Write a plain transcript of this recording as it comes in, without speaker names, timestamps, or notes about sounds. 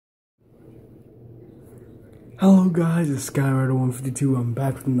Hello guys, it's Skyrider152. I'm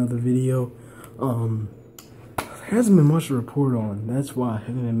back with another video. There hasn't been much to report on. That's why I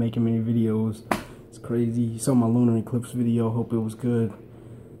haven't been making many videos. It's crazy. You saw my lunar eclipse video. Hope it was good.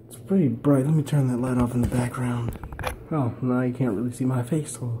 It's pretty bright. Let me turn that light off in the background. Oh, now you can't really see my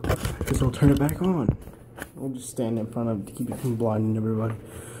face, so I guess I'll turn it back on. I'll just stand in front of it to keep it from blinding everybody.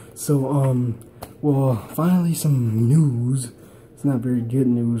 So, well, finally some news. It's not very good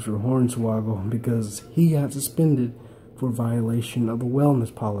news for Hornswoggle because he got suspended for violation of a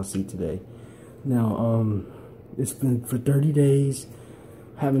wellness policy today. Now, it's been for 30 days.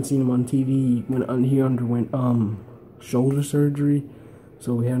 Haven't seen him on TV. He underwent shoulder surgery,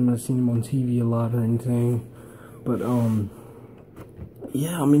 so we haven't seen him on TV a lot or anything. But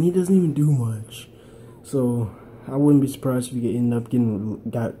yeah, I mean, he doesn't even do much. So I wouldn't be surprised if he ended up getting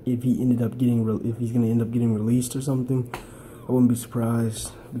if he's gonna end up getting released or something. I wouldn't be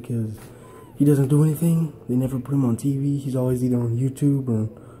surprised because he doesn't do anything. They never put him on TV. He's always either on YouTube or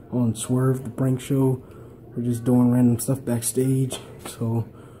on Swerve, the prank show, or just doing random stuff backstage. So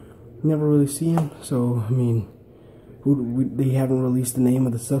you never really see him. So I mean, they haven't released the name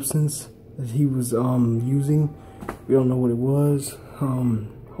of the substance that he was using. We don't know what it was.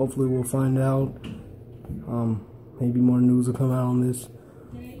 Hopefully we'll find out. Maybe more news will come out on this.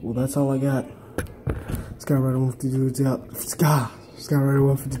 Well, that's all I got. Skyrider152 is out.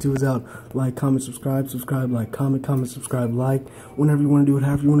 Skyrider152 is out. Like, comment, subscribe, like, comment, subscribe, like. Whenever you want to do it,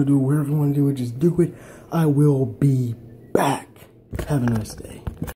 however you want to do it, wherever you want to do it, just do it. I will be back. Have a nice day.